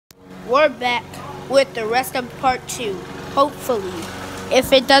we're back with the rest of part 2. Hopefully.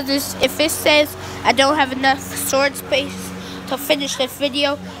 If it says I don't have enough sword space to finish this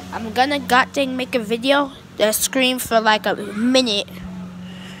video, I'm gonna goddamn make a video that screams for like a minute.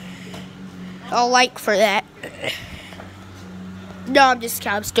 I'll like for that. No,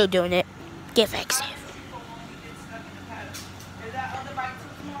 I'm still doing it. Get vaccinated.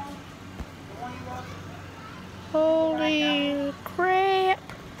 Holy crap.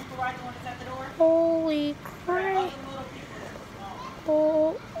 Holy crap.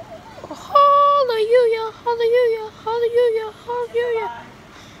 Oh, hallelujah, hallelujah, hallelujah, hallelujah.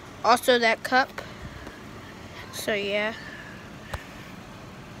 Also that cup. So yeah.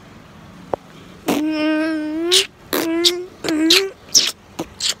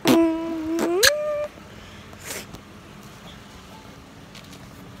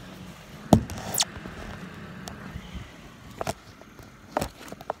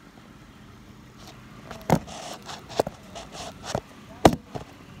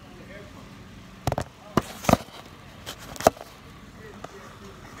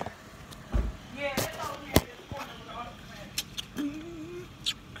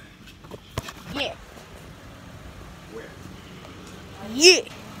 Yeah.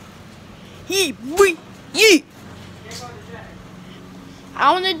 Yeah. Yeah.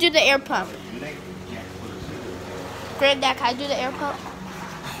 I want to do the air pump. Granddad, can I do the air pump?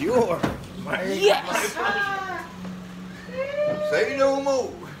 Sure. Yes. Say no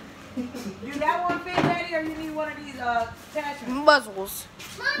more. Do that one fit, Daddy, or you need one of these attachments? Muzzles.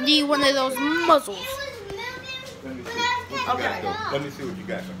 Need one of those muzzles. Let me see. What you got, though? Let me see what you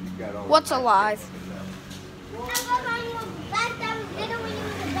got. You got all What's alive?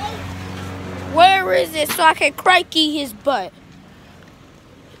 Where is it so I can crikey his butt?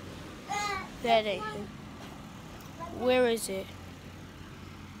 That ain't him. Where is it?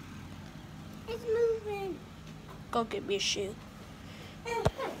 It's moving. Go get me a shoe.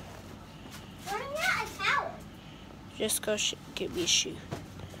 Just go get me a shoe.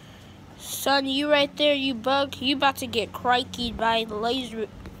 Son, you right there, you bug. You about to get crikeyed by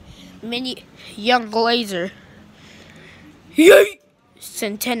young laser. Yay!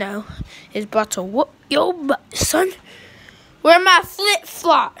 Centeno is about to whoop your butt, son. Where my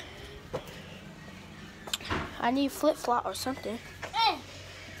flip-flop? I need flip-flop or something.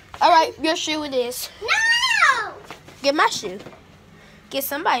 Alright, your shoe it is. No! Get my shoe. Get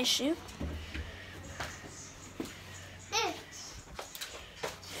somebody's shoe.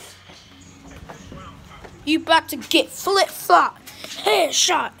 You about to get flip-flop.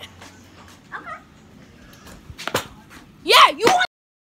 Headshot.